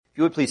If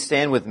you would please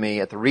stand with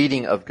me at the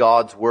reading of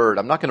God's Word.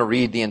 I'm not going to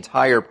read the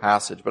entire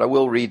passage, but I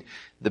will read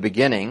the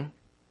beginning,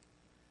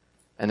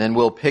 and then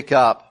we'll pick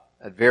up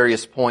at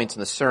various points in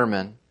the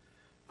sermon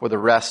for the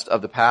rest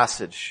of the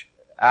passage.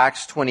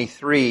 Acts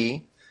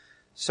 23,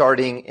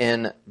 starting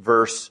in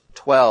verse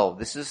 12.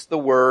 This is the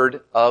word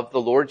of the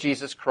Lord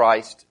Jesus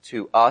Christ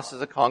to us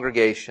as a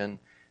congregation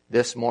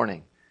this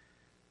morning.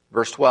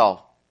 Verse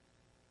 12.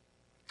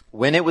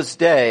 When it was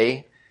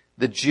day,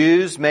 the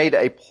Jews made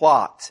a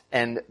plot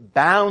and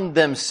bound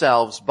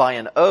themselves by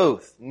an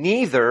oath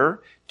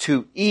neither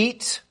to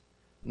eat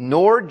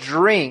nor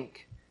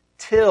drink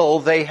till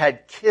they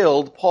had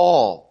killed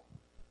Paul.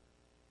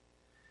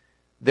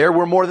 There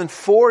were more than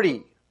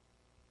 40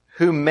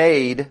 who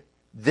made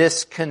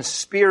this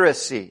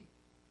conspiracy.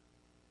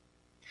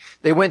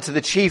 They went to the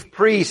chief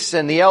priests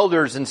and the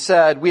elders and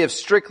said, "We have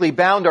strictly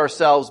bound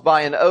ourselves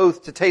by an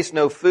oath to taste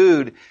no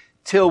food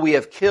till we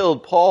have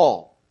killed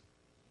Paul.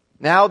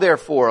 Now,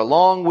 therefore,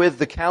 along with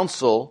the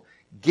council,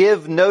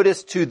 give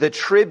notice to the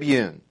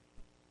tribune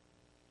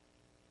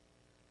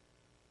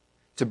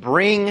to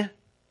bring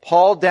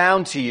Paul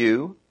down to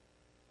you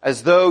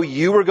as though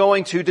you were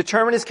going to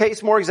determine his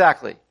case more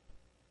exactly.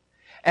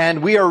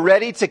 And we are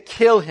ready to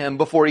kill him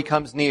before he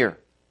comes near."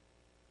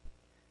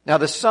 Now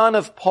the son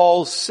of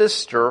Paul's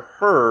sister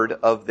heard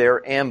of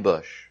their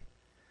ambush.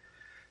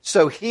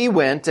 So he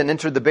went and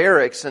entered the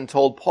barracks and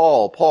told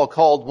Paul. Paul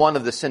called one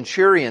of the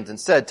centurions and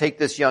said, "Take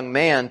this young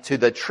man to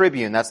the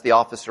tribune," that's the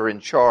officer in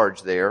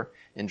charge there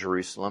in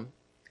Jerusalem,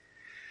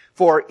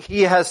 "for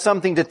he has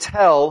something to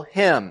tell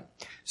him."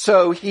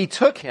 So he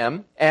took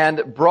him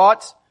and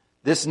brought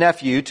this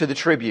nephew to the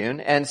tribune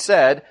and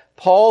said,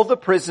 "Paul the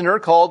prisoner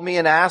called me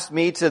and asked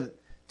me to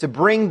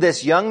bring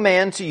this young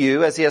man to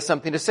you as he has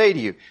something to say to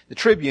you." The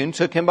tribune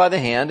took him by the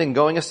hand and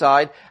going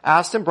aside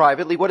asked him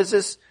privately, "What is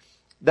this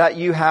that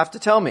you have to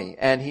tell me?"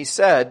 And he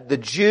said, "The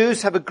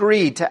Jews have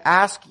agreed to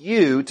ask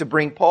you to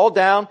bring Paul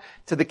down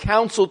to the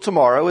council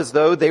tomorrow as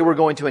though they were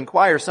going to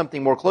inquire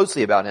something more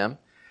closely about him.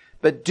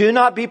 But do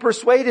not be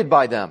persuaded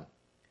by them.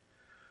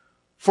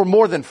 For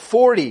more than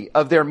 40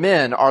 of their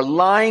men are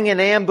lying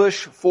in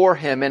ambush for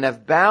him and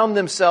have bound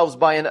themselves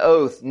by an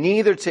oath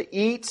neither to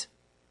eat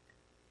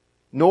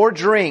nor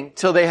drink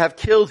till they have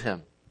killed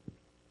him.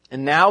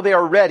 And now they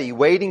are ready,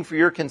 waiting for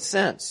your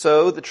consent."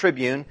 So the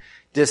tribune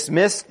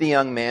dismissed the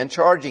young man,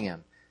 charging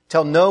him,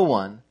 "Tell no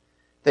one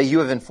that you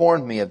have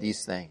informed me of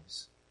these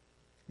things."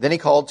 Then he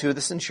called two of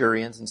the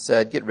centurions and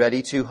said, "Get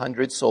ready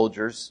 200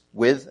 soldiers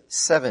with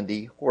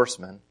 70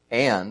 horsemen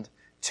and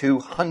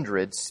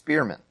 200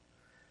 spearmen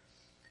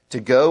to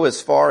go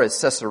as far as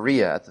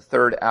Caesarea at the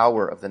 3rd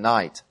hour of the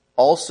night.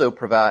 Also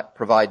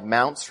provide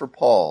mounts for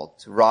Paul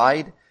to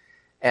ride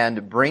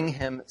and bring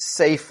him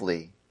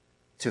safely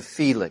to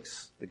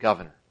Felix, the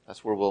governor."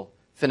 That's where we'll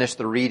finish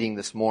the reading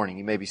this morning.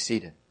 You may be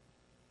seated.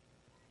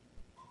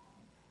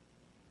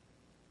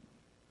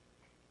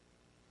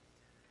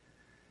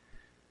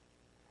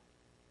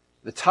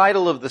 The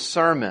title of the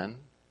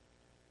sermon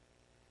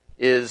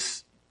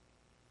is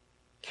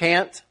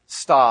 "Can't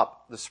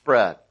Stop the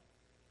Spread."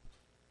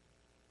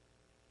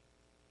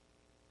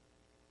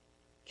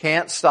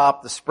 Can't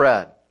stop the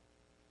spread.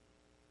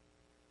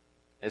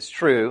 It's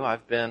true.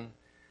 I've been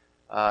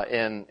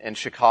in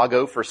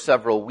Chicago for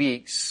several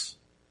weeks,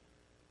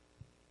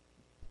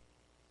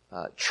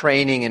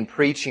 training and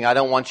preaching. I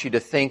don't want you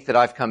to think that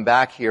I've come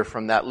back here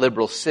from that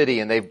liberal city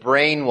and they've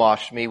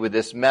brainwashed me with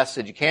this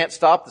message. You can't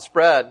stop the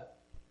spread.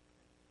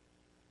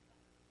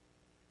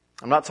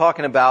 I'm not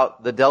talking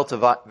about the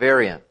Delta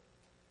variant.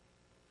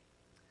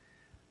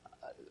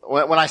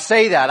 When I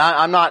say that,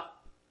 I'm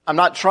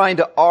not trying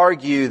to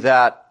argue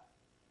that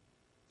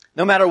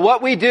no matter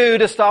what we do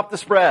to stop the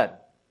spread,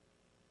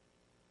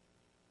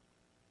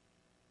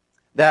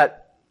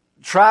 that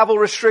travel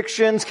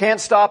restrictions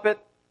can't stop it,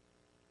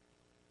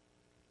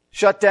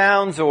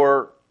 shutdowns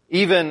or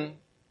even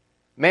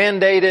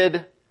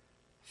mandated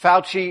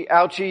Fauci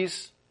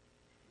ouchies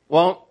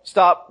won't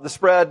stop the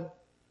spread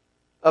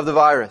of the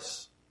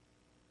virus.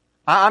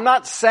 I'm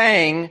not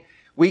saying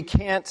we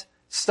can't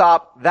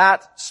stop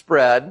that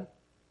spread,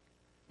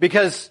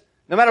 because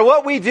no matter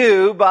what we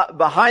do,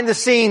 behind the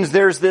scenes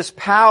there's this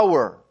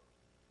power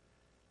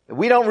that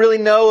we don't really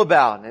know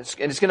about, and it's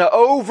going to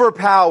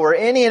overpower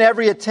any and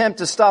every attempt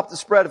to stop the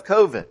spread of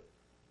COVID.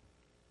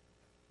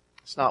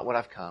 It's not what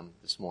I've come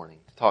this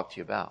morning to talk to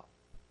you about.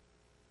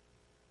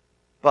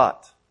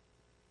 But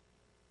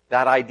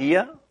that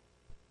idea,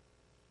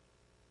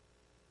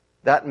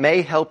 that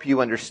may help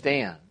you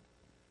understand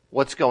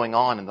what's going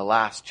on in the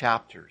last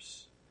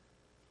chapters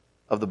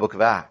of the book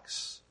of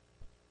Acts.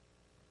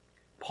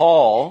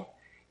 Paul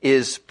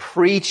is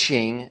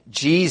preaching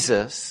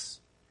Jesus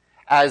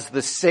as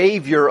the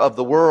Savior of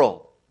the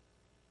world.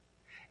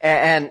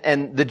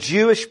 And the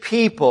Jewish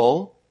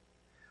people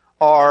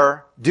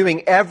are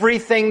doing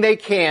everything they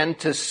can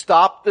to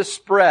stop the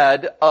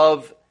spread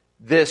of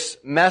this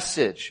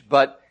message.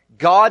 But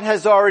God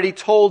has already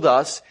told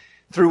us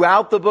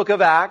throughout the book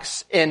of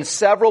Acts, in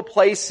several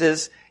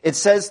places it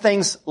says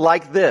things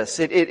like this.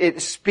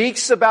 It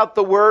speaks about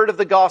the word of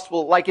the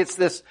gospel like it's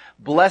this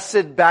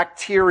blessed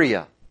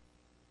bacteria.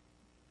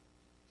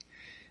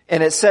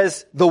 And it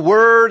says, the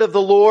word of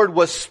the Lord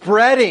was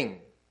spreading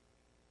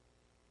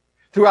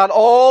throughout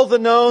all the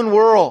known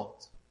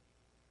world.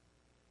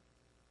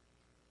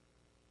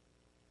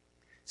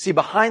 See,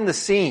 behind the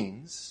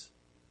scenes,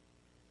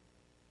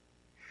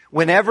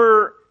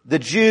 whenever the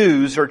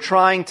Jews are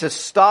trying to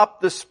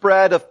stop the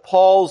spread of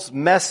Paul's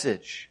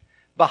message,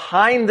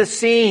 behind the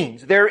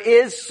scenes, there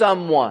is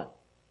someone.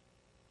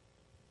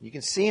 You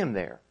can see him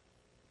there.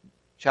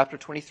 Chapter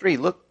 23.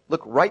 Look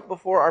right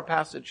before our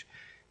passage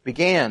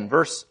began,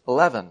 verse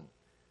 11.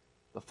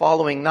 The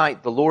following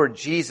night, the Lord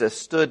Jesus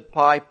stood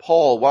by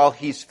Paul while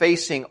he's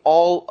facing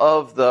all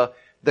of the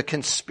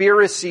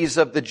conspiracies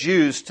of the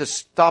Jews to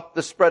stop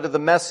the spread of the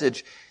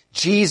message.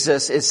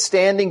 Jesus is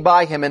standing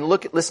by him, and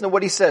listen to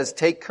what he says.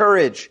 Take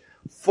courage,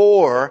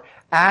 for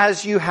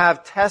as you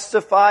have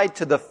testified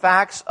to the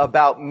facts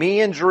about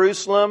me in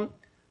Jerusalem,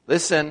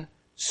 listen,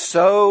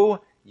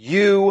 so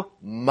you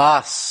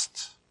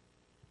must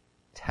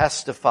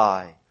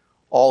testify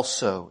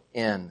also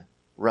in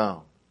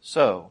Rome.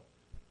 So,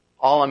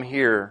 all I'm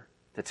here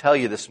to tell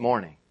you this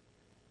morning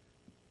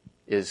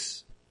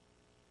is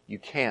you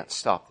can't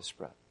stop the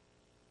spread.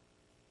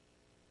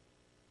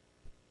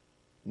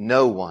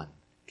 No one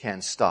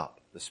can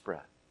stop the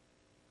spread.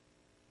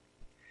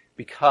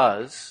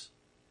 Because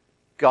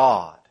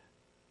God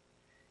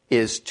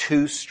is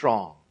too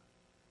strong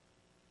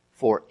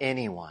for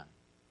anyone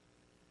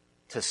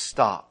to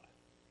stop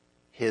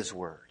His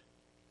word.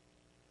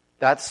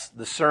 That's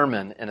the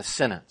sermon in a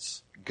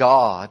sentence.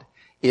 God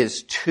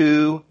is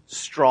too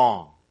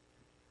strong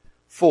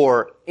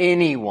for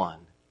anyone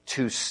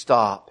to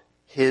stop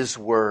His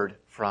word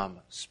from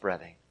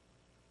spreading.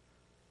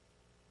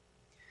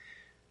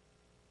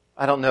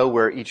 I don't know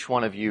where each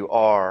one of you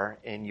are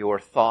in your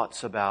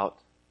thoughts about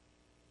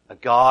a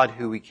God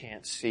who we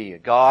can't see, a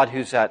God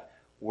who's at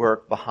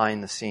work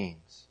behind the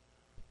scenes.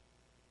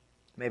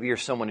 Maybe you're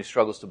someone who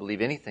struggles to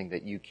believe anything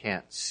that you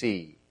can't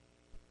see.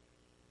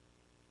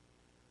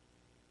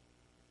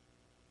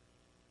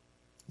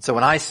 So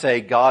when I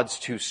say God's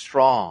too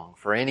strong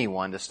for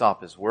anyone to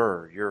stop His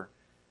word, you're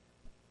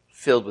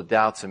filled with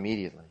doubts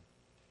immediately.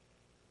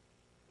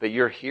 But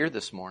you're here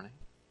this morning.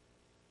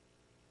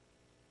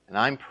 And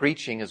I'm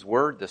preaching His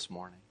word this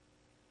morning.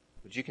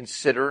 Would you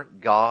consider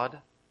God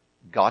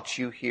got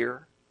you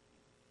here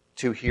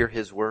to hear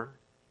His word?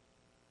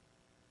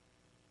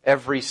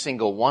 Every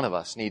single one of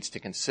us needs to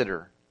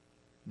consider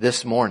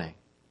this morning.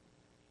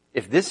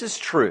 If this is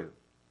true,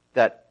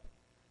 that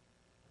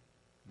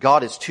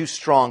God is too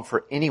strong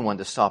for anyone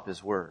to stop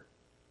His word,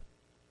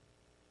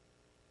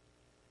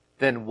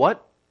 then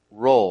what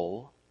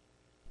role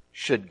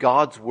should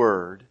God's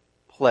word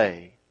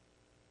play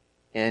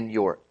in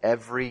your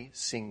every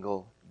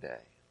single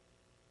day?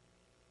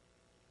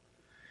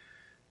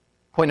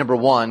 Point number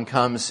 1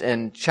 comes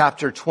in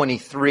chapter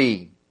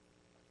 23,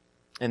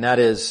 and that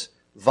is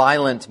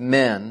violent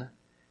men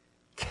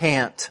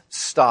can't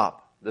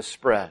stop the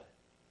spread.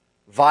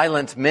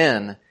 Violent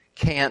men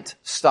can't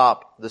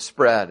stop the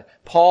spread.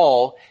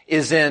 Paul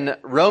is in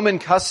Roman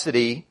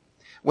custody.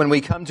 When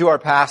we come to our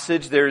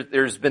passage,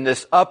 there's been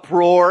this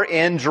uproar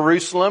in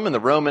Jerusalem, and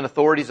the Roman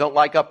authorities don't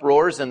like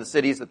uproars in the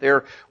cities that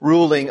they're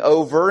ruling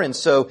over. And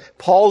so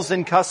Paul's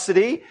in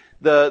custody.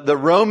 The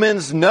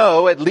Romans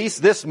know at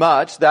least this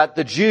much, that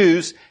the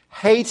Jews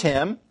hate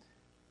him.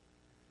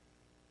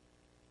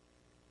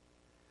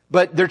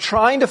 But they're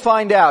trying to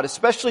find out,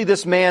 especially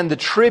this man, the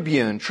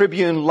tribune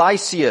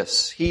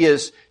Lysias. He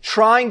is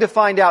trying to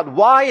find out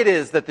why it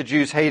is that the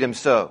Jews hate him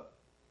so.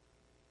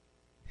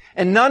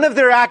 And none of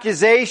their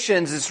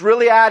accusations is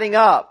really adding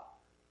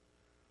up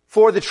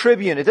for the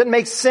tribune. It doesn't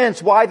make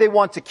sense why they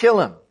want to kill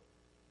him.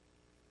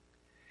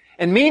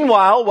 And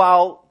meanwhile,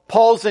 while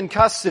Paul's in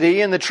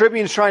custody and the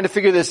tribune's trying to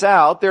figure this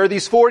out, there are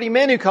these 40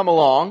 men who come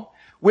along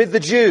with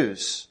the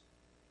Jews.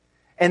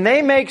 And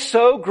they make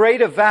so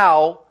great a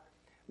vow,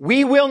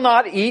 we will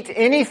not eat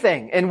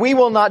anything and we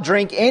will not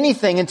drink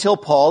anything until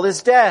Paul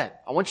is dead.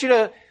 I want you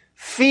to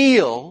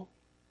feel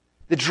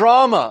the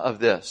drama of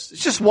this.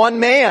 It's just one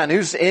man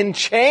who's in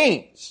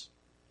chains.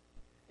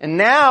 And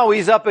now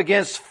he's up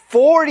against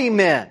 40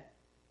 men.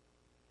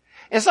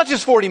 And it's not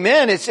just 40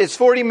 men, it's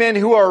 40 men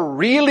who are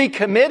really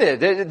committed.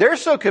 They're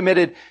so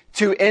committed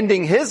to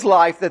ending his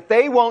life that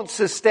they won't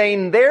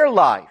sustain their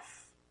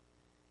life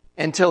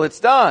until it's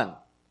done.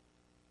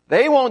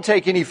 They won't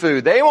take any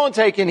food. They won't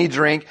take any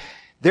drink.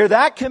 They're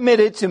that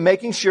committed to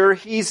making sure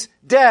he's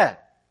dead.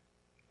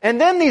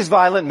 And then these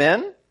violent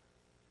men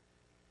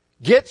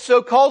get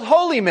so-called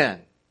holy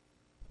men.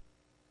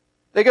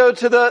 They go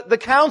to the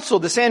council,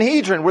 the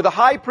Sanhedrin, where the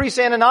high priest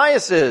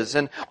Ananias is,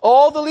 and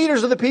all the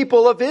leaders of the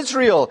people of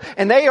Israel,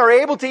 and they are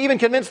able to even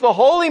convince the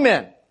holy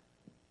men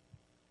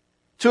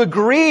to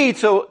agree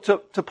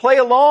to play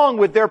along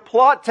with their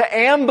plot to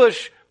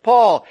ambush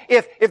Paul.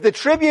 If the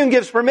tribune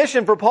gives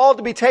permission for Paul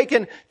to be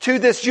taken to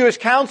this Jewish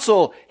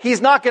council, he's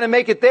not going to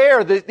make it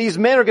there. These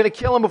men are going to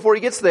kill him before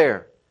he gets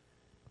there.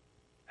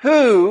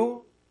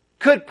 Who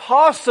could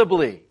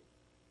possibly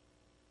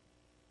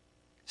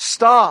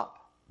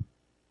stop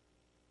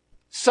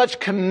such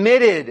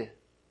committed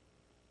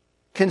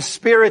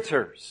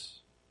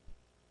conspirators?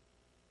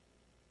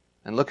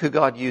 And look who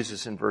God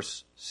uses in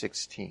verse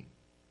 16.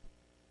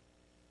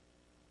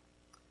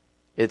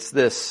 It's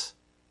this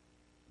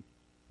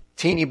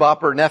teeny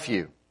bopper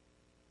nephew,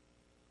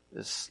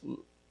 this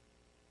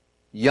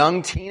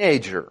young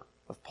teenager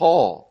of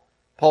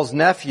Paul's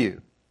nephew,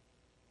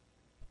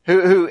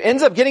 who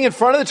ends up getting in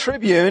front of the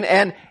tribune,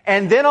 and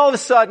then all of a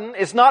sudden,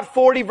 it's not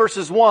 40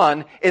 versus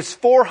 1, it's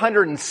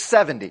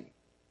 470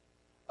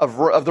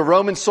 of the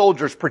Roman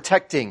soldiers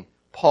protecting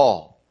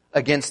Paul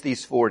against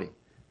these 40.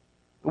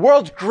 The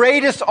world's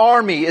greatest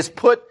army is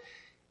put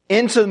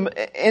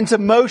into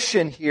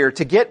motion here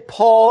to get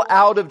Paul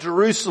out of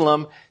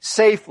Jerusalem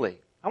safely.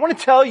 I want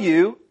to tell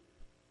you,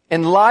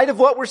 in light of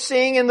what we're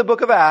seeing in the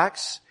book of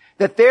Acts,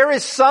 that there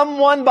is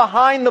someone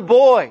behind the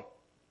boy.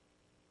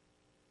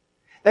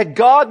 That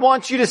God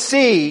wants you to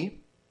see.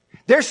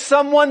 There's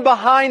someone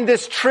behind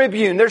this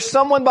tribune. There's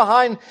someone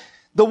behind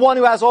the one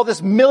who has all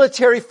this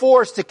military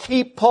force to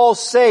keep Paul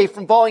safe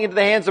from falling into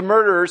the hands of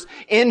murderers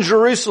in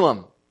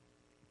Jerusalem.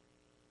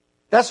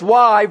 That's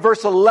why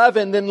verse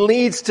 11 then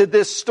leads to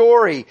this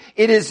story.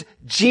 It is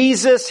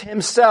Jesus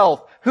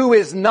himself who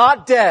is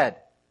not dead.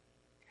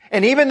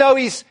 And even though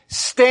he's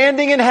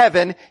standing in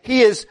heaven,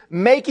 he is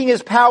making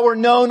his power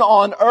known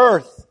on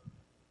earth.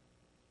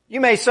 You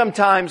may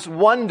sometimes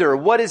wonder,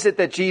 what is it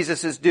that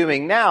Jesus is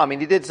doing now? I mean,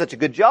 he did such a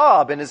good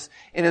job in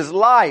his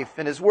life,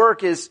 and his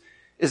work is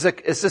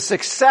a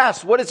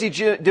success. What is he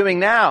doing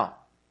now?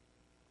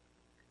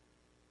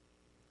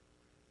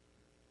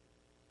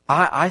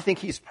 I think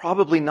he's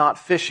probably not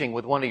fishing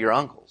with one of your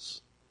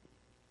uncles.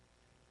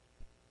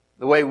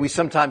 The way we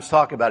sometimes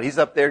talk about it. He's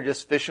up there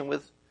just fishing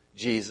with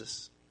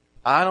Jesus.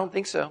 I don't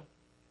think so.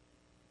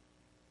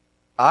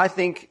 I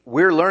think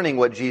we're learning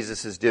what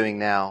Jesus is doing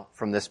now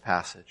from this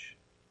passage.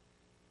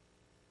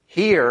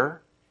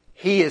 Here,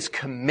 he is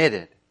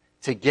committed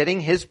to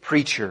getting his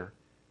preacher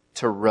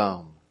to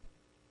Rome.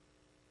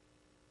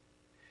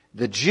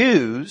 The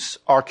Jews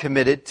are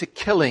committed to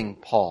killing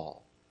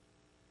Paul.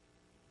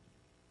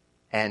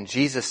 And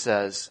Jesus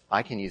says,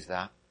 I can use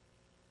that.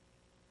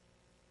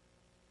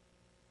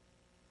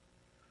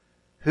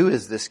 Who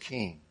is this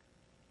king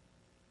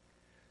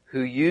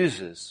who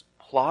uses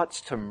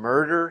plots to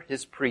murder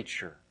his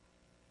preacher,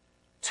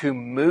 to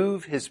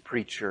move his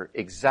preacher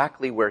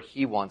exactly where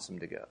he wants him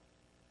to go?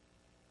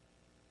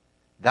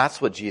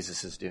 That's what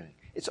Jesus is doing.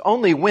 It's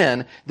only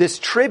when this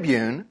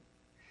tribune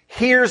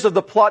hears of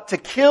the plot to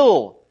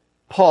kill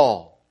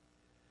Paul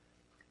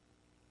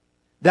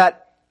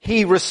that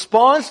he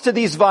responds to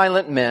these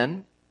violent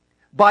men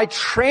by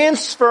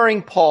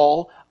transferring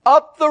Paul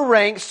up the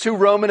ranks to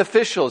Roman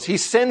officials. He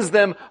sends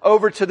them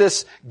over to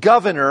this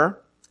governor,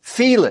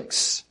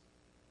 Felix.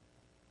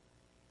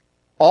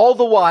 All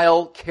the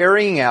while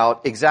carrying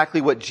out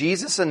exactly what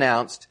Jesus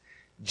announced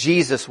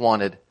Jesus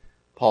wanted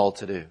Paul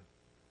to do.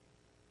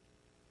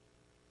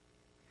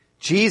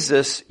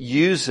 Jesus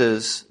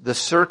uses the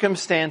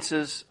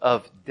circumstances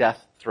of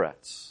death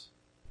threats.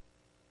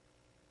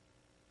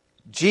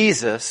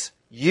 Jesus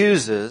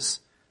uses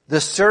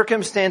the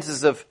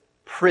circumstances of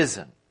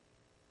prison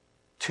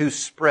to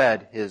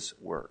spread his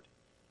word.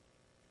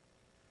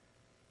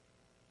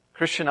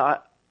 Christian,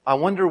 I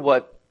wonder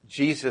what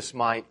Jesus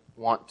might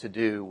want to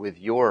do with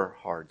your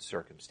hard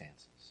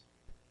circumstances.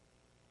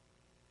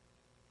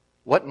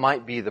 What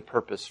might be the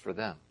purpose for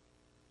them?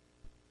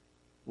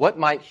 What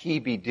might he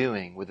be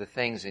doing with the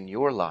things in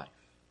your life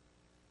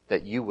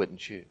that you wouldn't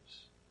choose?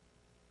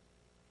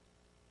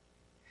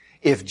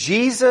 If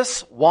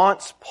Jesus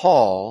wants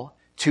Paul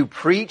to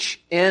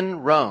preach in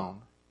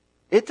Rome,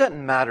 it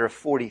doesn't matter if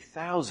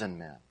 40,000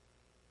 men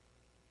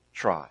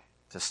try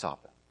to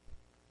stop him.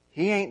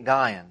 He ain't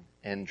dying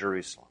in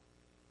Jerusalem.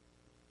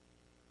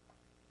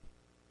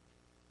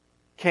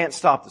 Can't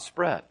stop the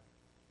spread.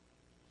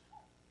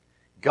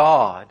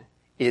 God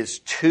is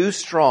too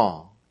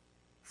strong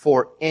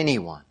for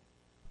anyone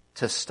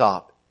to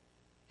stop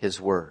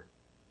his word.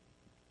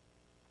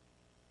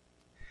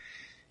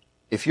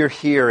 If you're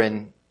here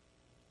and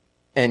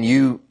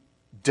you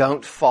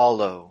don't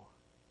follow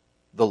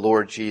the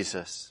Lord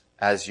Jesus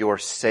as your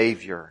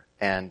Savior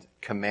and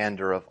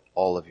commander of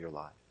all of your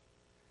life,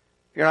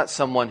 if you're not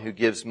someone who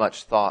gives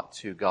much thought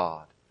to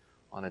God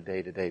on a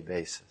day-to-day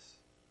basis,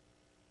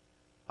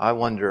 I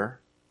wonder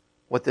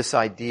what this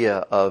idea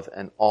of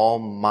an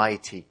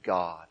almighty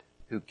God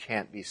who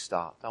can't be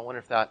stopped, I wonder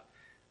if that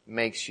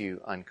makes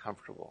you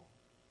uncomfortable.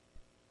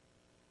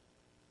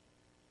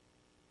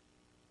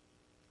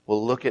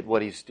 Well, look at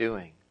what he's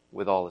doing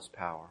with all his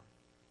power.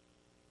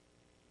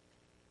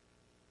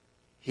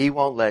 He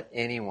won't let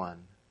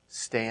anyone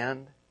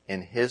stand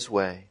in his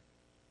way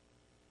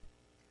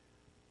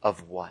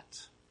of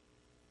what?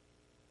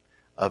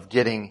 Of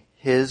getting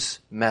his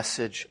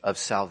message of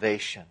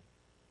salvation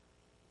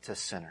to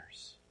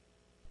sinners.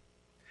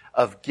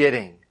 Of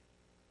getting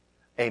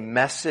a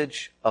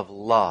message of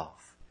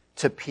love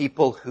to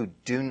people who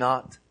do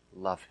not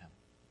love him.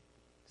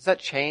 Does that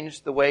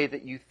change the way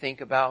that you think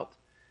about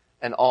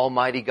an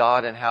almighty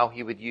God and how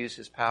He would use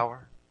His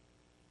power?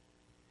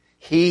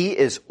 He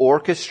is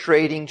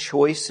orchestrating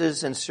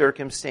choices and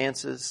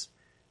circumstances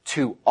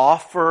to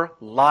offer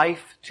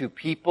life to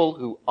people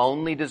who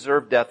only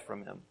deserve death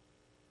from Him.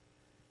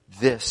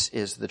 This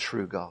is the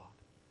true God.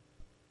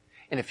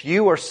 And if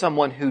you are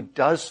someone who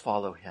does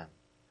follow Him,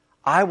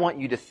 I want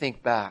you to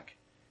think back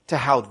to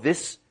how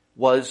this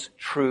was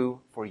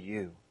true for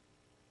you.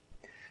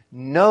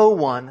 No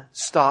one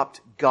stopped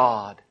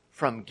God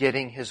from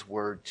getting His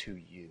word to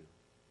you.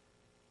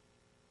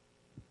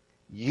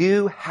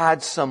 You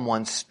had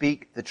someone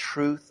speak the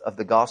truth of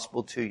the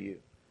gospel to you.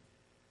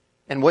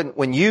 And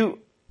when you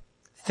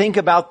think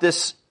about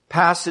this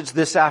passage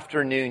this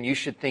afternoon, you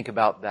should think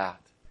about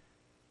that.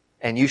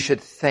 And you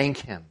should thank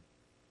Him.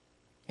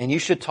 And you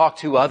should talk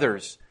to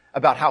others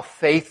about how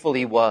faithful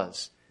He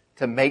was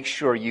to make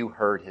sure you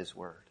heard His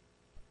word.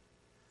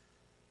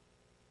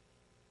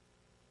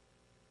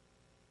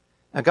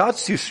 Now,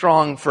 God's too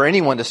strong for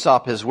anyone to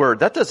stop His word.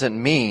 That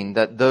doesn't mean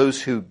that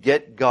those who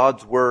get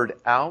God's word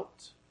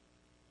out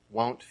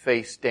won't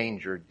face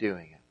danger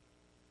doing it.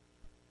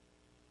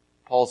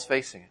 Paul's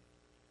facing it.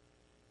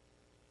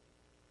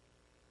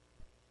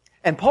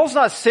 And Paul's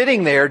not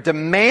sitting there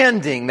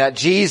demanding that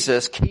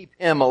Jesus keep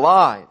him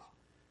alive.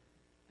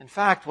 In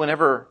fact,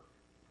 whenever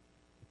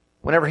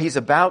he's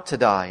about to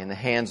die in the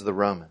hands of the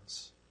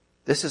Romans,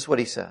 this is what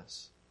he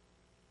says.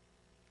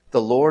 The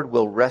Lord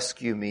will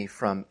rescue me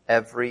from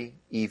every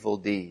evil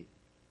deed,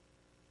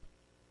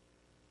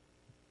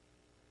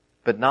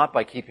 but not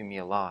by keeping me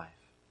alive.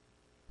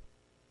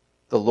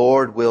 The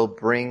Lord will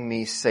bring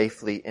me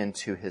safely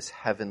into His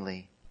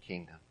heavenly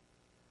kingdom.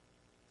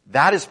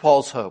 That is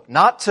Paul's hope.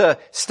 Not to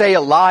stay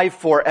alive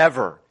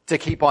forever, to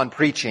keep on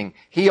preaching.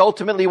 He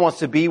ultimately wants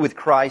to be with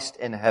Christ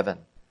in heaven.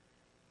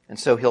 And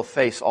so he'll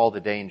face all the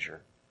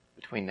danger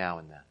between now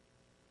and then.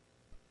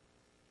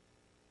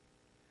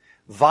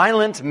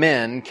 Violent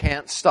men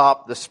can't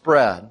stop the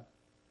spread.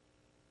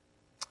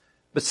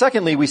 But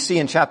secondly, we see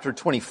in chapter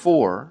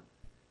 24,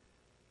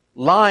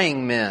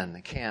 lying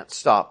men can't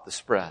stop the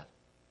spread.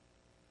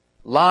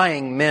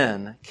 Lying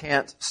men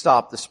can't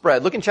stop the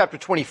spread. Look in chapter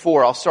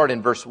 24, I'll start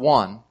in verse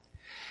 1.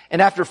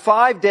 And after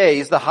 5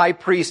 days, the high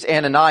priest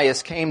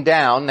Ananias came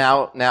down.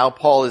 Now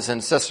Paul is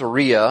in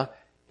Caesarea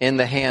in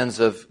the hands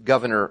of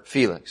Governor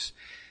Felix.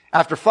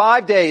 After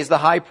 5 days, the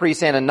high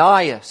priest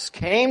Ananias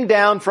came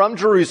down from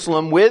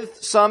Jerusalem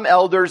with some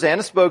elders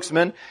and a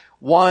spokesman,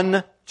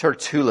 one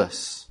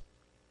Tertullus.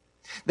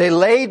 They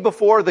laid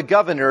before the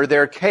governor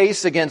their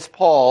case against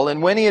Paul,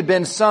 and when he had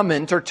been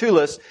summoned,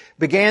 Tertullus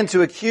began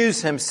to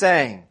accuse him,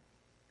 saying,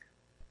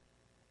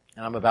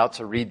 and I'm about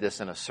to read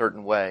this in a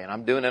certain way, and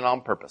I'm doing it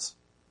on purpose.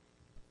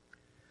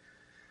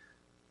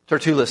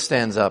 Tertullus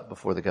stands up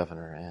before the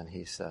governor, and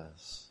he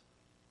says,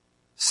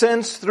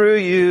 since through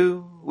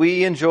you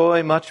we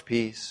enjoy much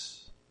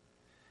peace,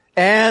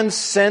 and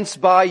since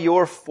by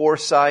your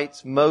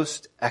foresight,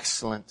 most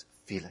excellent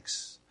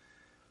Felix,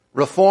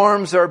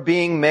 reforms are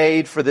being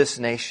made for this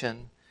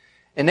nation,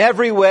 in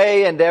every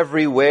way and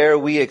everywhere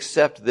we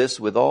accept this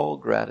with all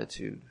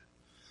gratitude.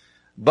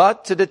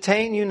 But to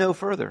detain you no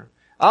further,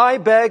 I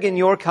beg in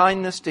your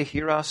kindness to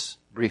hear us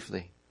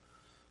briefly.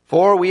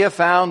 For we have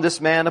found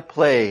this man a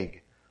plague,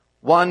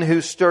 one who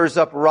stirs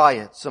up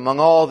riots among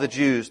all the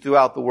Jews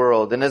throughout the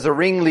world, and as a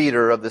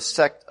ringleader of the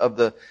sect of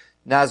the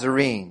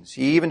Nazarenes.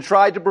 He even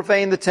tried to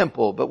profane the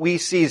temple, but we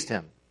seized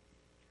him.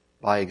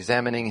 By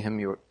examining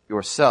him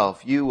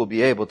yourself, you will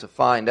be able to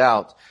find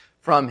out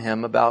from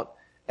him about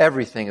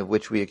everything of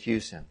which we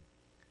accuse him.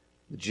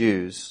 The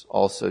Jews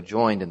also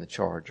joined in the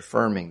charge,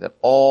 affirming that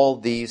all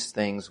these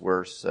things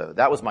were so.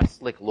 That was my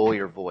slick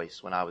lawyer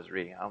voice when I was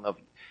reading. I don't know if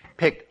you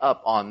picked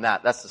up on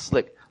that. That's the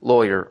slick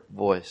lawyer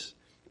voice.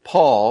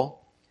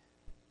 Paul,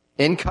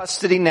 in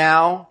custody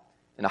now,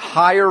 and a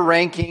higher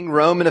ranking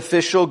Roman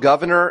official,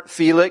 Governor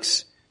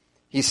Felix,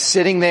 he's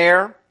sitting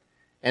there,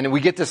 and we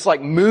get this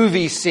like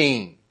movie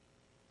scene,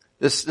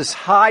 this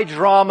high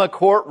drama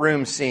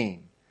courtroom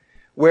scene,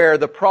 where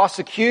the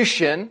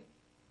prosecution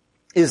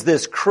is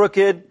this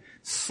crooked,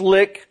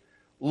 slick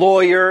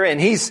lawyer,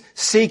 and he's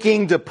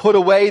seeking to put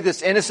away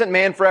this innocent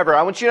man forever.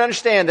 I want you to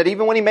understand that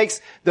even when he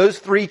makes those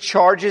 3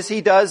 charges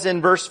he does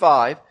in verse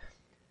 5,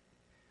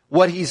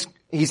 what he's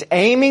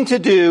aiming to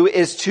do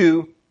is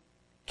to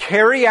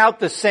carry out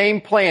the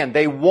same plan.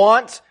 They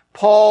want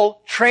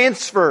Paul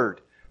transferred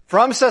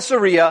from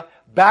Caesarea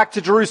back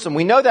to Jerusalem.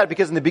 We know that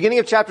because in the beginning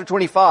of chapter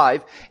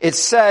 25, it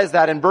says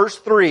that in verse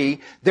 3,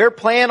 their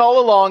plan all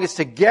along is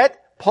to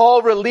get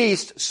Paul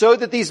released so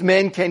that these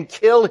men can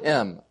kill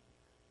him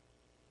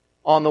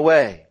on the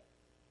way.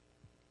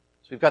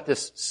 So we've got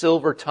this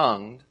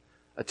silver-tongued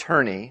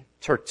attorney,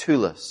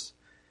 Tertullus.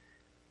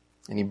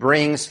 And he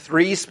brings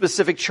 3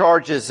 specific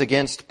charges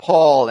against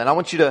Paul. And I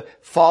want you to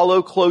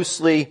follow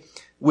closely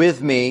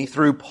with me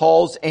through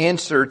Paul's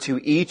answer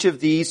to each of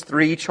these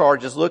 3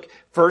 charges. Look,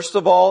 first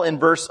of all, in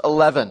verse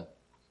 11.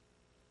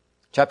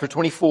 Chapter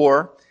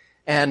 24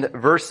 and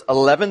verse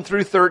 11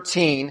 through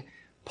 13,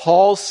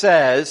 Paul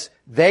says,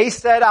 they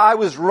said I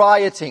was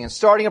rioting and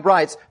starting up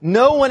riots.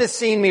 No one has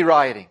seen me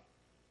rioting.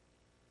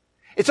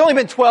 It's only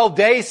been 12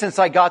 days since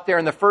I got there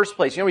in the first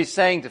place. You know what he's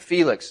saying to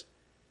Felix?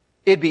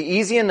 It'd be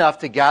easy enough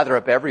to gather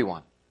up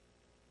everyone.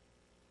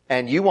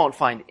 And you won't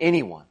find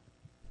anyone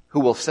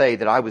who will say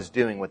that I was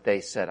doing what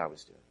they said I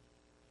was doing.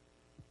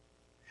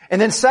 And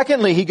then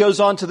secondly, he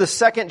goes on to the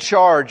second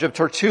charge of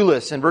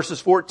Tertullus in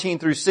verses 14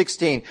 through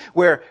 16,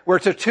 where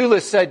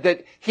Tertullus said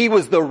that he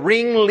was the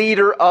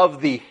ringleader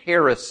of the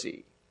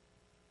heresy,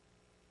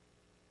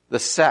 the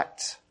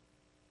sect.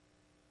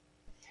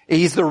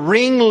 He's the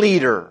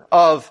ringleader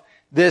of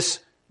this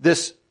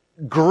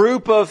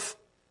group of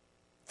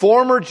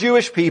former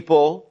Jewish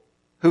people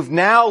who've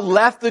now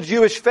left the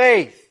Jewish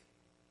faith.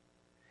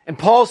 And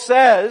Paul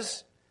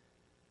says,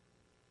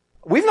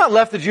 we've not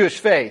left the Jewish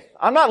faith.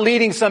 I'm not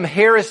leading some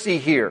heresy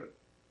here.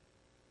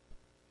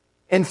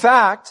 In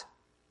fact,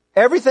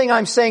 everything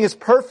I'm saying is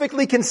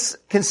perfectly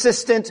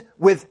consistent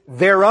with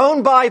their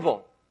own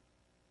Bible.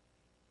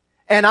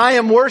 And I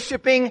am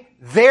worshiping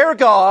their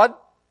God.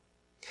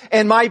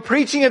 And my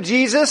preaching of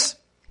Jesus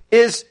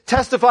is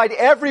testified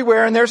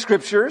everywhere in their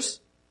scriptures.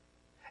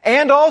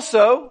 And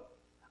also,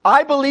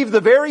 I believe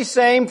the very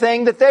same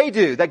thing that they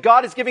do, that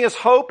God is giving us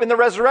hope in the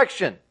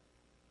resurrection.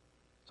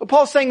 So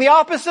Paul's saying the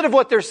opposite of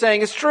what they're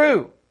saying is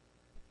true.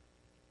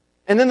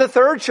 And then the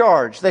third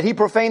charge, that he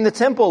profaned the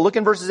temple. Look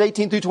in verses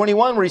 18 through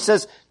 21 where he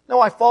says, no,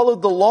 I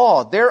followed the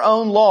law, their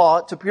own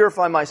law, to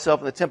purify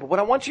myself in the temple. What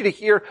I want you to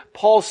hear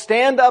Paul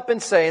stand up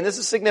and say, and this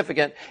is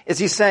significant, is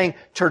he's saying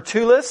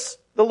Tertullus,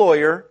 the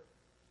lawyer,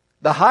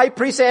 the high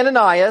priest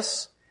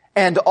Ananias,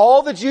 and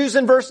all the Jews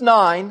in verse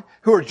 9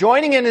 who are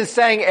joining in and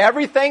saying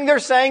everything they're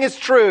saying is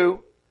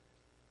true,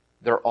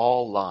 they're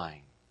all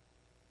lying.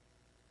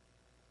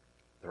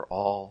 They're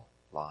all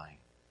lying.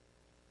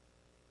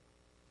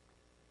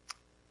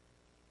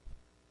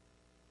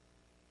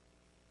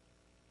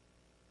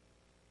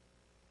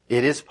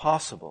 It is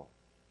possible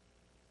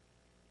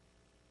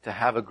to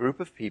have a group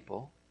of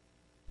people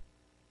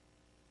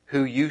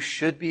who you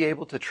should be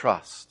able to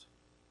trust.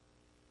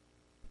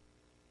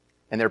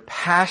 And they're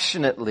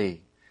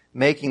passionately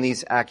making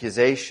these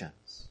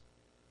accusations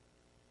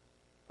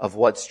of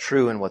what's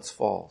true and what's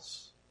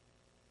false.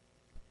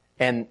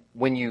 And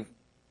when you,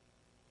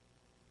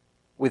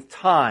 with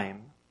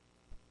time,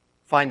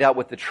 find out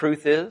what the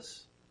truth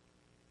is,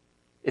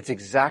 it's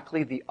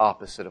exactly the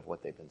opposite of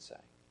what they've been saying.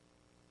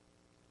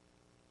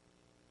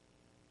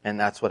 And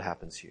that's what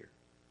happens here.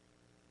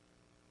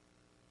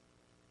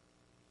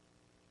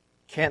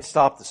 Can't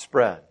stop the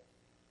spread.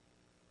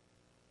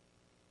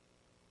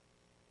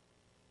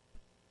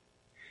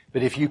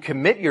 But if you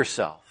commit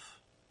yourself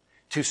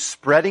to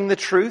spreading the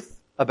truth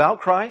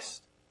about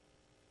Christ,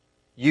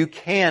 you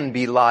can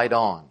be lied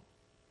on.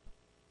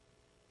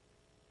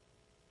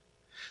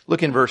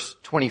 Look in verse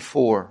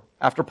 24.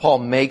 After Paul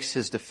makes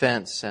his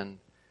defense and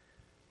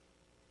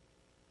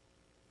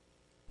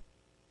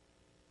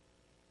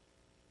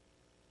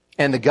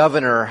the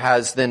governor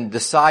has then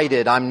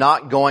decided, I'm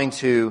not going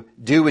to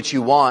do what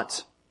you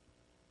want,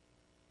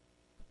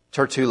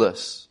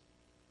 Tertullus.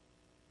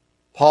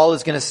 Paul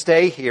is going to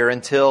stay here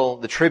until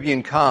the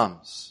tribune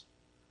comes.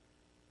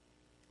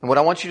 And what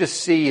I want you to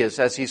see is,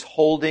 as he's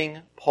holding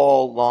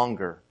Paul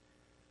longer,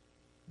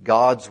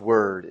 God's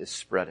word is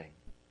spreading.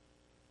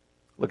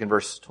 Look in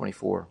verse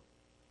 24.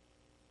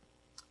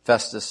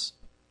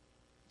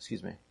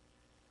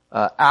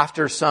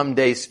 After some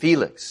days,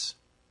 Felix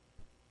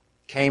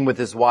came with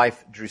his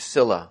wife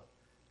Drusilla,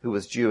 who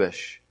was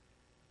Jewish,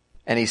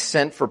 and he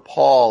sent for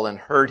Paul and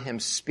heard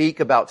him speak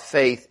about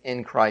faith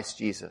in Christ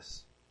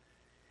Jesus.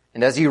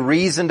 And as he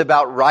reasoned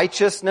about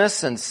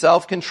righteousness and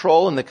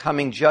self-control in the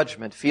coming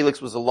judgment,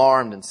 Felix was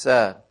alarmed and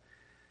said,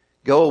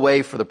 "Go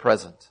away for the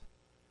present.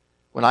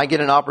 When I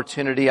get an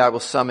opportunity, I will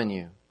summon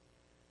you."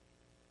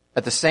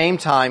 At the same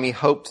time, he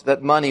hoped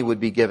that money would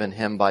be given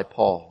him by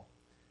Paul.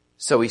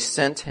 So he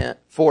sent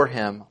for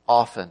him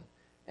often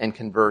and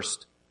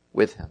conversed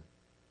with him.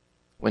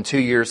 When 2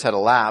 years had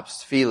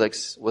elapsed,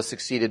 Felix was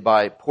succeeded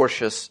by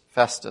Porcius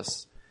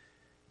Festus,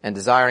 and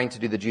desiring to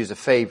do the Jews a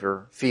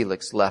favor,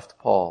 Felix left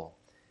Paul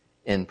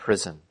in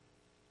prison.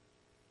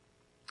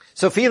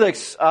 So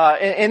Felix,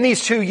 in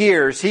these 2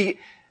 years,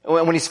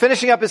 when he's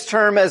finishing up his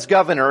term as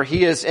governor,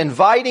 he is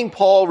inviting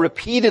Paul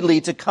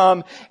repeatedly to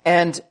come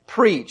and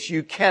preach.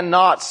 You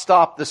cannot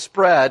stop the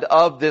spread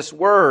of this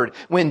word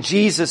when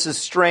Jesus'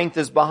 strength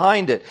is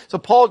behind it. So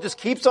Paul just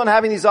keeps on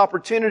having these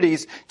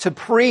opportunities to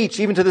preach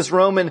even to this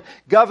Roman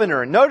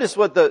governor. And notice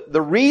what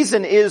the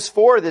reason is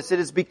for this. It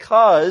is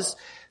because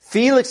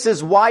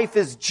Felix's wife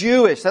is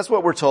Jewish. That's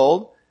what we're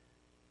told.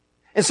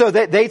 And so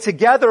they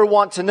together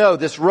want to know,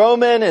 this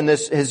Roman and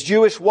his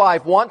Jewish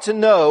wife want to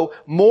know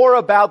more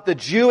about the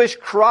Jewish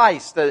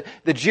Christ, the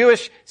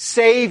Jewish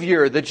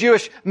Savior, the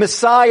Jewish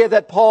Messiah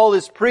that Paul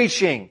is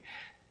preaching.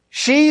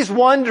 She's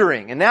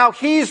wondering, and now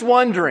he's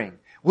wondering,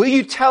 will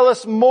you tell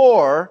us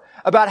more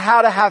about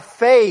how to have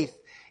faith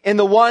in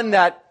the one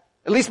that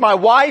at least my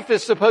wife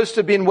is supposed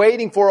to have been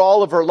waiting for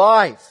all of her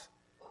life?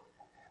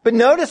 But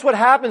notice what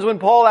happens when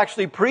Paul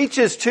actually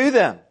preaches to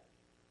them.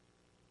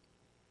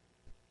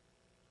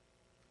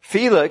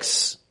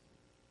 Felix,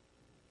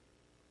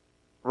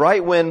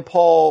 right when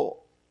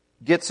Paul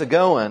gets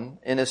a-going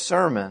in his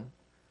sermon,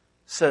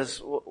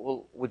 says,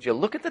 well, would you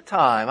look at the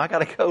time? I got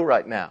to go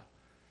right now.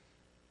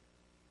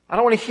 I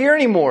don't want to hear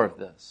any more of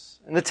this.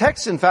 And the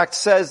text, in fact,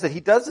 says that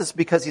he does this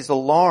because he's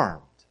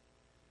alarmed.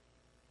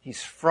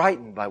 He's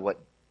frightened by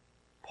what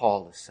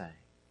Paul is saying.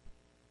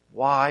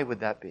 Why would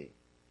that be?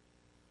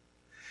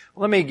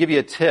 Well, let me give you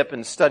a tip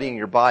in studying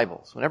your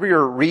Bibles. Whenever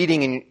you're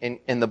reading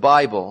in the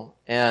Bible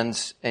and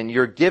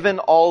you're given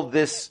all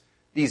these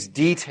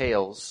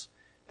details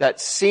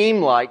that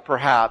seem like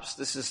perhaps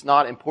this is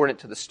not important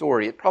to the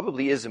story, it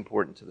probably is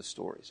important to the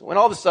story. So when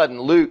all of a sudden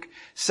Luke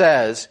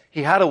says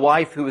he had a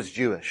wife who was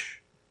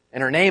Jewish,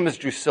 and her name is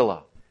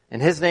Drusilla,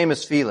 and his name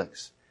is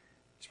Felix,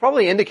 it's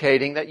probably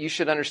indicating that you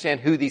should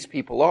understand who these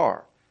people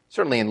are.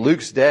 Certainly in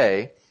Luke's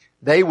day,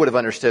 they would have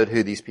understood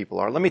who these people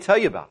are. Let me tell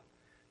you about it.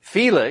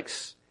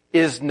 Felix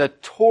is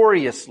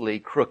notoriously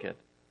crooked.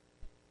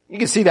 You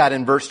can see that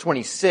in verse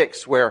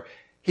 26 where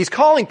he's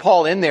calling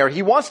Paul in there.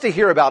 He wants to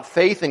hear about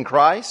faith in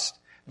Christ,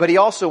 but he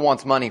also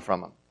wants money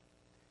from him.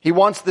 He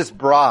wants this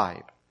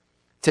bribe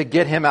to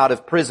get him out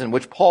of prison,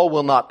 which Paul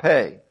will not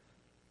pay.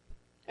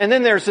 And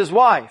then there's his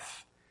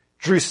wife,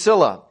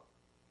 Drusilla,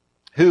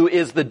 who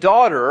is the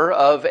daughter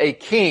of a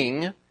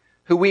king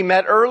who we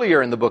met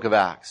earlier in the book of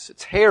Acts.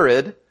 It's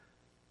Herod,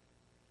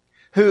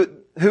 who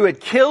had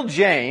killed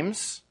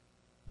James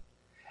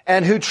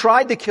and who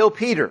tried to kill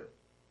Peter.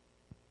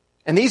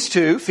 And these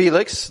two,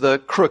 Felix, the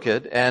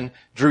crooked, and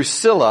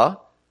Drusilla,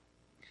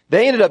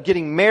 they ended up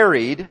getting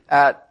married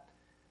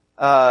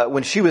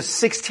when she was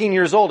 16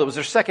 years old. It was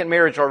their second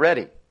marriage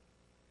already.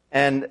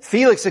 And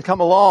Felix had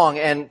come along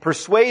and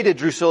persuaded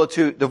Drusilla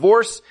to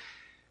divorce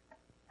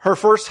her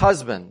first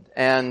husband.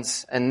 And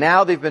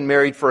now they've been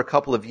married for a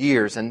couple of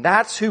years. And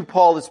that's who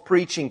Paul is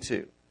preaching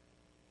to.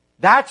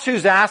 That's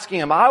who's asking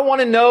him, I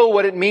want to know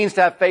what it means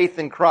to have faith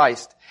in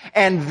Christ.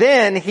 And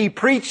then he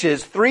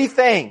preaches three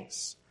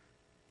things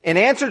in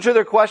answer to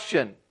their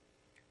question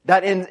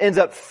that ends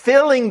up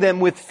filling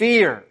them with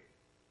fear.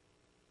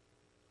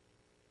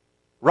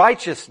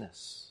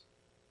 Righteousness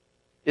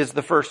is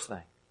the first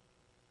thing.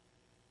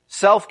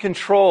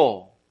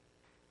 Self-control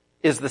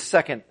is the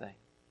second thing.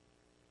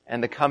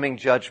 And the coming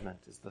judgment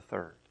is the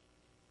third.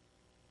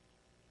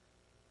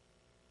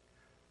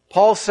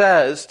 Paul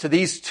says to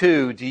these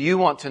two, do you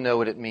want to know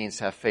what it means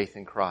to have faith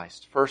in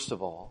Christ? First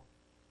of all,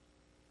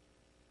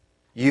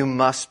 you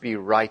must be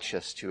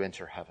righteous to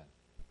enter heaven.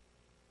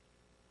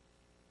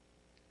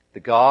 The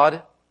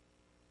God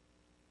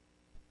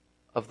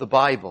of the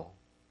Bible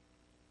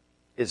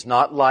is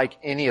not like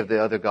any of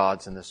the other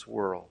gods in this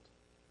world.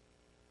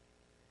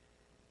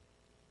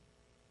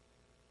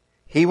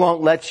 He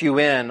won't let you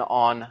in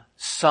on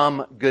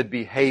some good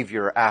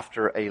behavior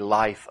after a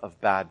life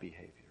of bad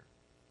behavior.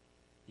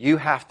 You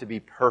have to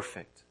be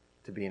perfect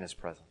to be in His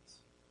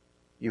presence.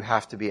 You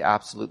have to be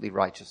absolutely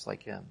righteous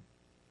like Him.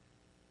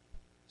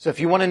 So if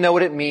you want to know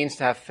what it means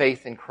to have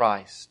faith in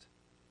Christ,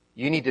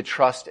 you need to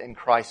trust in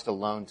Christ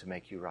alone to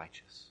make you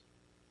righteous.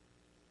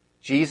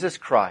 Jesus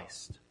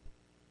Christ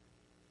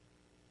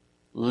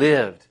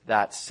lived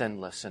that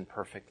sinless and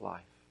perfect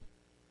life.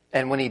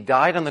 And when He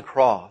died on the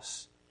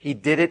cross, He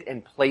did it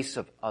in place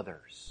of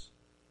others.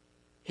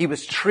 He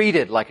was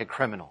treated like a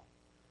criminal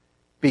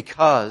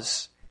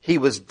because He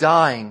was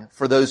dying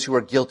for those who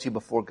are guilty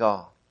before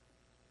God.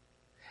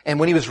 And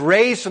when He was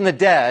raised from the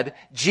dead,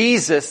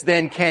 Jesus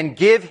then can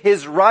give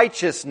His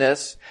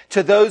righteousness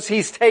to those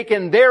He's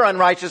taken their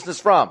unrighteousness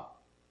from.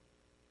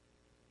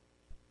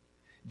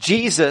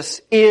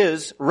 Jesus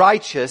is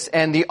righteous,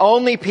 and the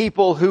only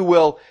people who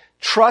will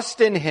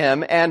trust in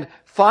Him and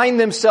find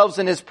themselves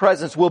in His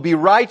presence will be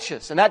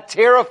righteous. And that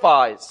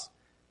terrifies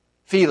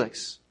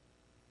Felix,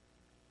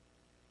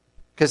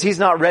 because he's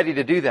not ready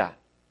to do that.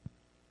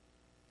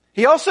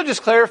 He also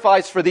just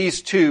clarifies for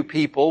these two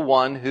people,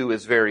 one who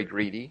is very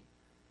greedy,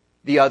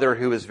 the other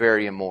who is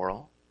very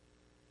immoral.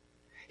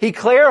 He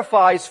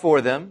clarifies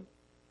for them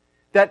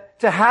that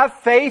to have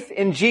faith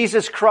in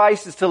Jesus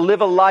Christ is to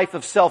live a life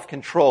of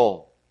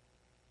self-control.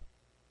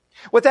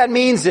 What that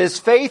means is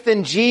faith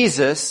in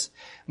Jesus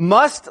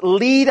must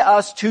lead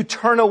us to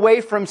turn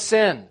away from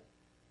sin.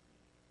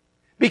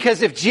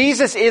 Because if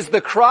Jesus is the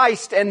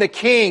Christ and the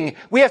King,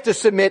 we have to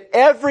submit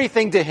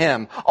everything to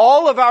Him.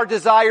 All of our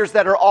desires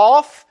that are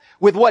off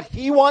with what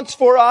He wants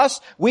for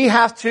us, we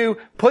have to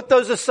put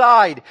those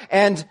aside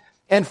and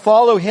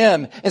follow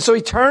Him. And so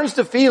he turns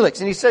to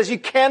Felix and he says, you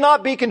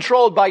cannot be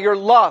controlled by your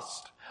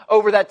lust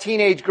over that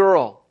teenage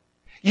girl.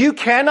 You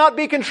cannot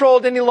be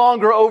controlled any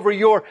longer over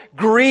your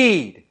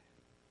greed.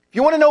 If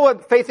you want to know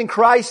what faith in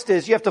Christ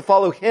is, you have to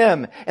follow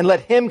Him and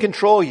let Him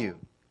control you.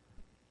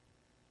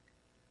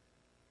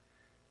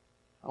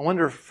 I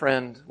wonder,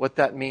 friend, what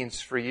that means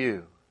for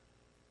you.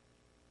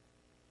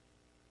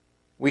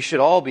 We should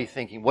all be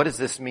thinking, what does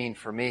this mean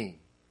for me?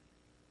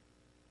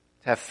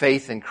 To have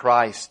faith in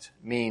Christ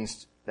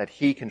means that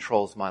He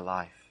controls my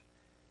life.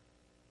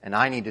 And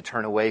I need to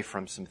turn away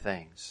from some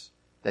things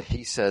that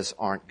he says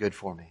aren't good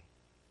for me.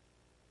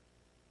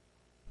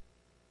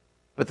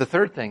 But the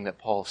third thing that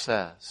Paul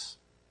says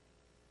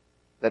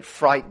that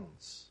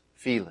frightens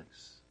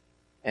Felix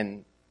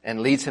and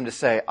leads him to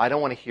say, I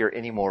don't want to hear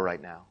any more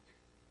right now,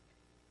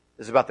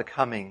 is about the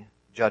coming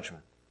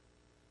judgment.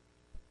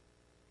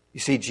 You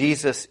see,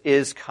 Jesus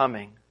is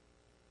coming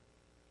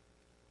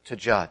to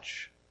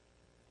judge.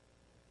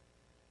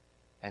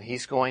 And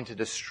he's going to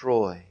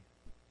destroy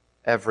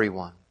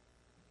everyone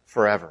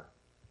forever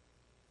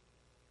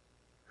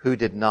who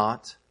did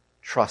not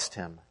trust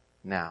him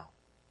now.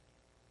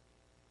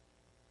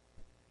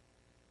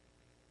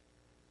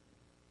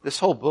 This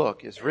whole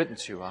book is written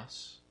to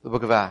us, the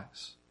book of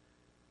Acts,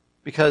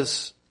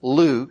 because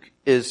Luke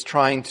is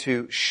trying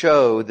to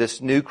show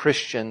this new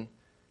Christian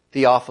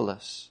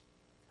Theophilus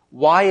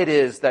why it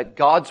is that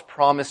God's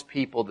promised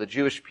people, the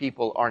Jewish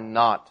people, are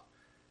not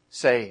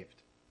saved.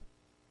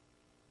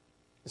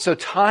 So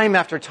time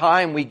after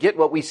time we get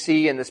what we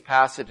see in this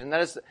passage, and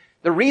that is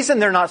the reason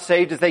they're not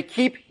saved is they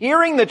keep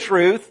hearing the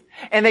truth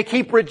and they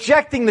keep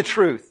rejecting the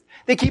truth.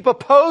 They keep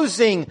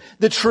opposing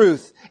the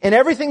truth in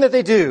everything that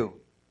they do.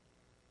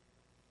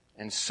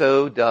 And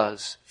so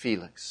does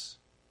Felix.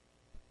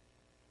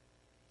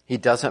 He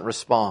doesn't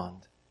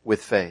respond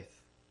with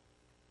faith.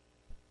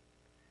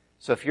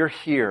 So if you're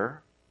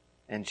here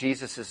and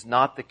Jesus is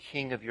not the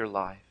king of your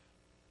life,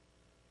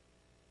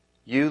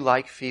 you,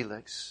 like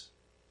Felix,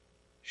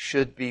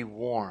 should be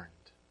warned.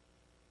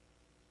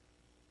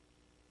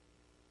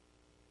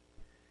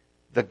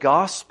 The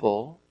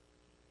gospel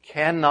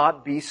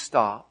cannot be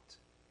stopped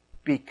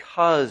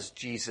because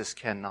Jesus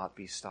cannot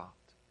be stopped.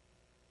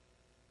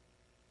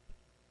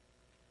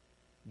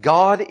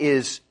 God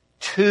is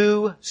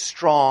too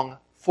strong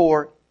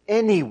for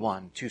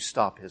anyone to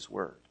stop His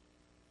word.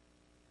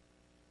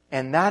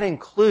 And that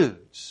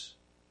includes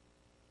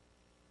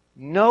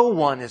no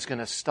one is going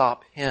to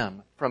stop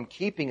Him from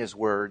keeping His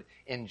word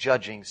in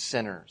judging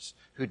sinners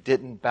who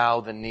didn't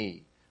bow the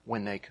knee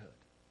when they could.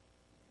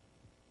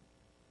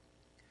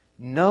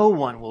 No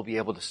one will be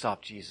able to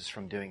stop Jesus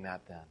from doing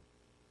that then.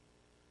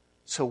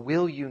 So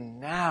will you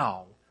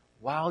now,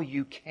 while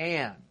you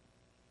can,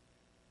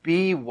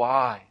 be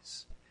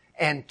wise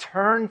and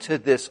turn to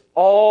this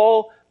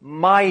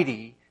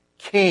almighty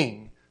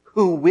King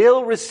who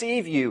will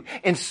receive you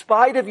in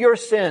spite of your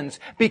sins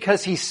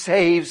because He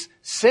saves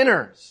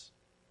sinners.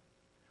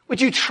 Would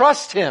you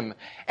trust Him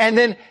and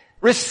then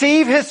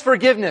receive His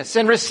forgiveness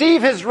and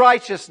receive His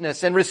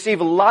righteousness and receive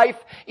life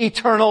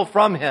eternal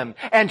from Him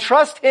and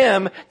trust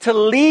Him to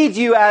lead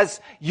you as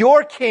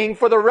your King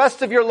for the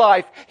rest of your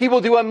life? He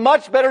will do a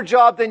much better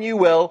job than you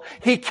will.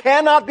 He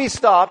cannot be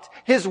stopped.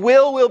 His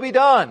will be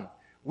done.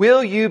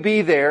 Will you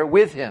be there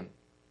with Him?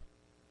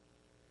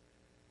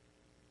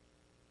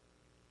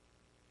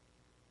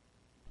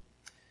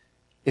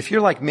 If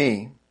you're like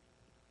me,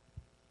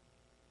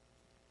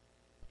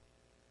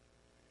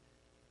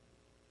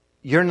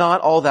 you're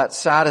not all that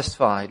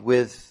satisfied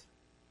with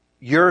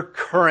your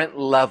current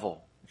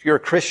level. If you're a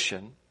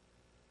Christian,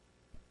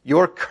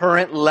 your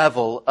current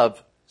level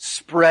of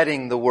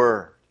spreading the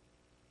word.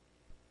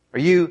 Are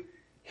you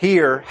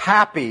here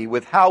happy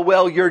with how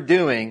well you're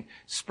doing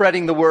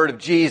spreading the word of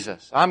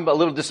Jesus? I'm a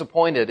little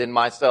disappointed in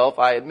myself,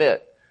 I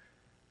admit.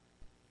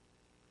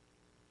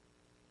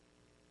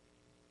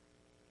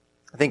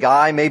 I think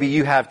maybe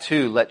you have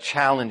too, let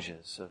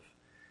challenges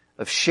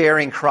of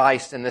sharing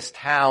Christ in this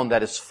town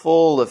that is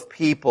full of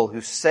people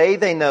who say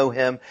they know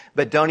Him,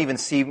 but don't even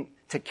seem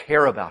to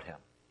care about Him.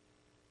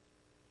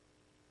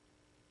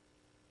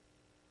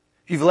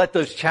 If you've let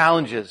those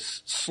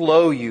challenges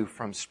slow you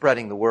from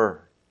spreading the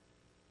word.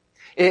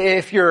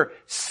 If you're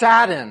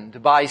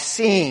saddened by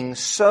seeing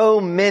so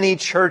many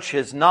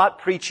churches not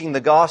preaching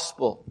the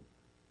gospel,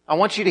 I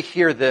want you to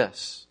hear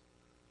this.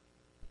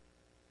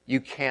 You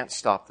can't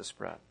stop the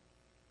spread.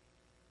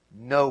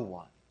 No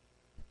one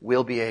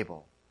will be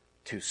able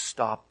to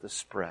stop the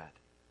spread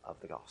of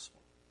the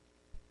gospel.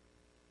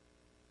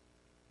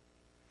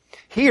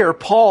 Here,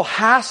 Paul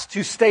has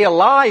to stay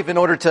alive in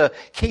order to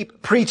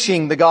keep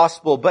preaching the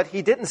gospel, but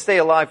he didn't stay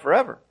alive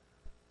forever.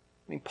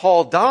 I mean,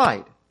 Paul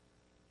died.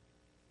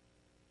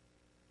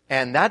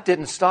 And that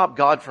didn't stop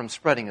God from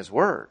spreading His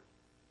word.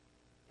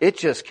 It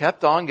just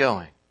kept on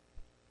going.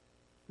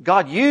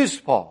 God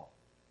used Paul.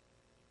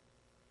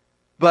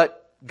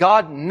 But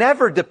God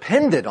never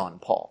depended on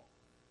Paul.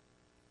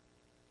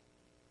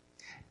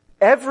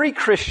 Every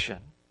Christian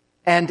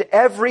and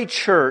every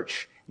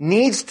church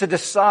needs to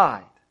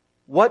decide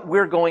what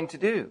we're going to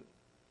do.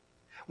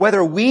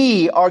 Whether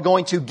we are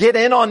going to get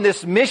in on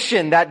this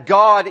mission that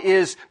God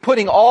is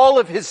putting all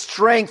of His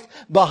strength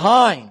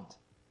behind.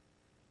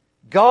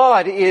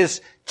 God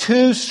is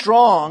too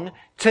strong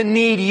to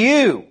need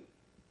you.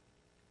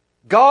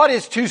 God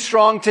is too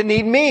strong to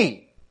need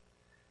me.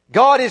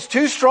 God is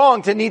too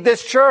strong to need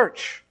this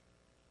church.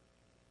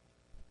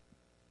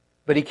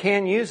 But He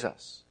can use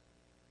us.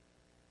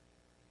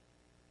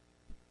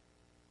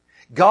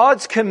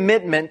 God's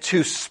commitment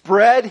to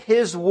spread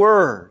His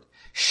word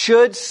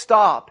should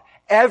stop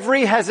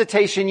every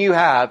hesitation you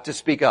have to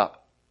speak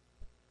up.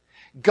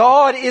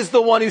 God is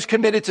the one who's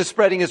committed to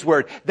spreading His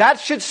word. That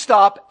should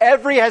stop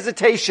every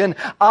hesitation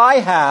I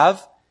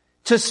have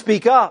to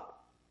speak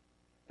up.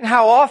 And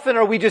how often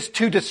are we just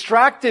too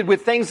distracted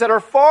with things that are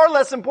far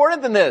less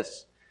important than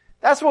this?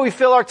 That's what we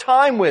fill our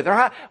time with.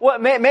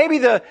 Maybe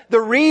the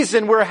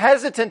reason we're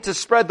hesitant to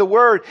spread the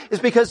word is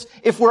because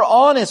if we're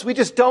honest, we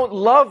just don't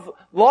love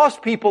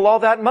lost people all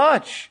that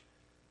much.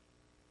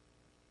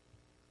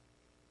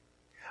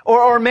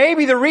 Or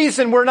maybe the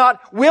reason we're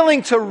not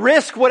willing to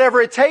risk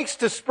whatever it takes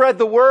to spread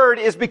the word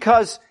is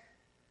because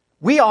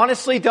we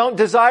honestly don't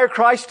desire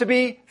Christ to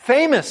be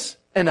famous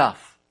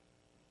enough.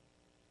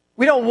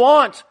 We don't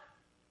want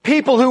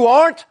people who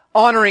aren't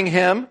honoring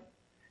Him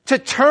to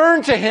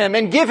turn to Him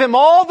and give Him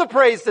all the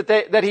praise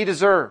that He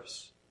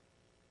deserves.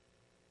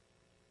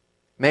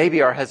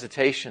 Maybe our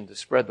hesitation to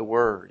spread the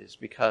word is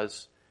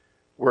because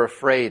we're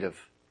afraid of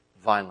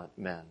violent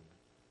men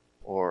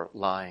or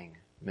lying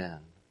men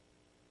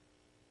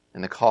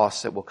and the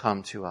costs that will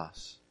come to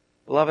us.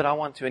 Beloved, I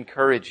want to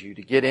encourage you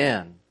to get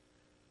in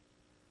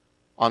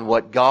on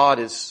what God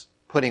is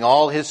putting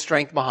all His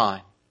strength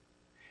behind.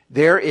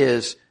 There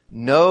is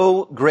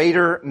no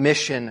greater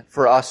mission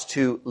for us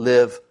to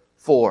live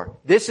for.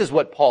 This is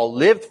what Paul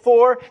lived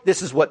for.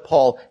 This is what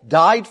Paul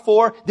died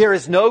for. There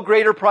is no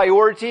greater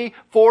priority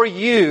for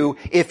you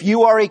if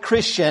you are a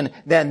Christian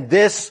than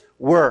this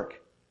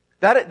work.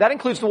 That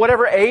includes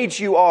whatever age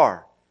you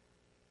are.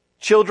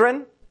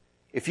 Children,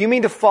 if you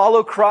mean to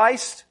follow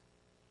Christ,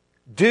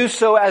 do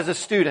so as a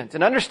student.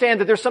 And understand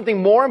that there's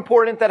something more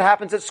important that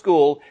happens at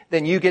school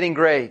than you getting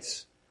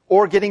grades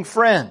or getting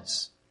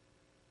friends.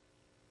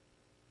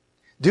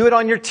 Do it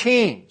on your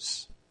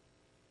teams.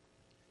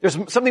 There's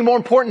something more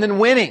important than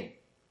winning.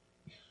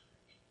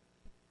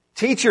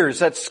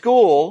 Teachers at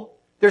school,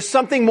 there's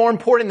something more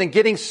important than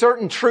getting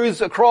certain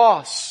truths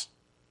across.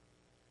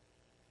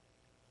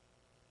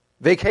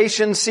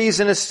 Vacation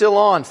season is still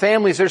on.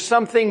 Families, there's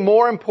something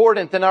more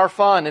important than our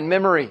fun and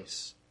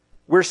memories.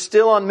 We're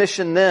still on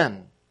mission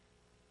then.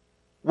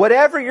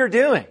 Whatever you're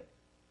doing,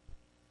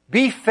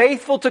 be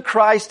faithful to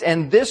Christ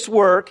and this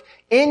work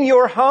in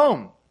your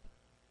home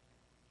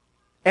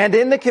and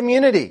in the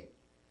community.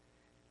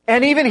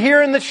 And even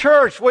here in the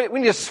church, we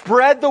need to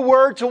spread the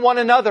word to one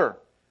another.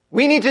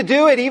 We need to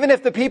do it even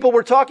if the people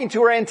we're talking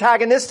to are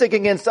antagonistic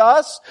against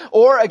us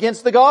or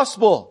against the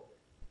gospel.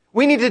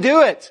 We need to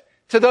do it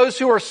to those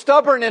who are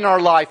stubborn in our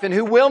life and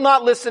who will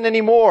not listen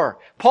anymore.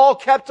 Paul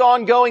kept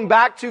on going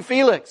back to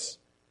Felix.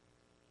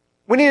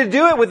 We need to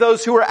do it with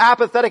those who are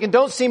apathetic and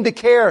don't seem to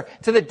care,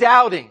 to the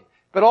doubting,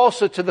 but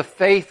also to the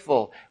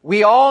faithful.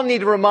 We all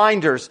need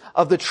reminders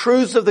of the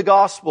truths of the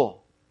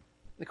gospel.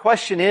 The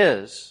question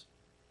is,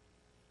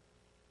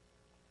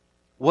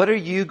 what are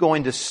you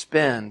going to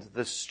spend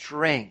the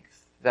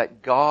strength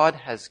that God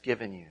has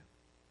given you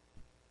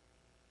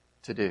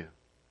to do?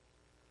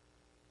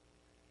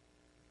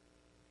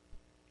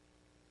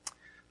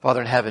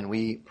 Father in heaven,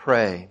 we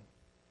pray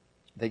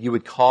that you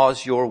would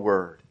cause your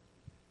word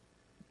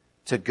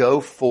to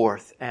go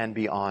forth and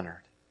be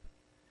honored.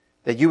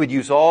 That you would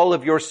use all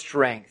of your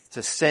strength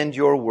to send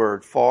your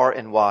word far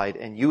and wide,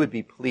 and you would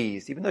be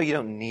pleased, even though you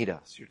don't need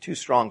us. You're too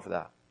strong for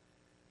that.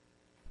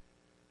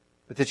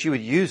 But that you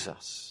would use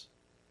us.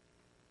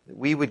 That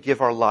we would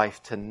give our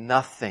life to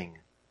nothing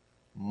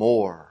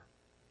more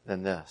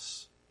than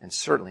this, and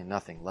certainly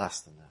nothing less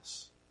than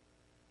this.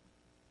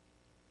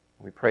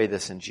 We pray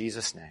this in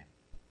Jesus' name.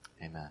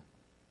 Amen.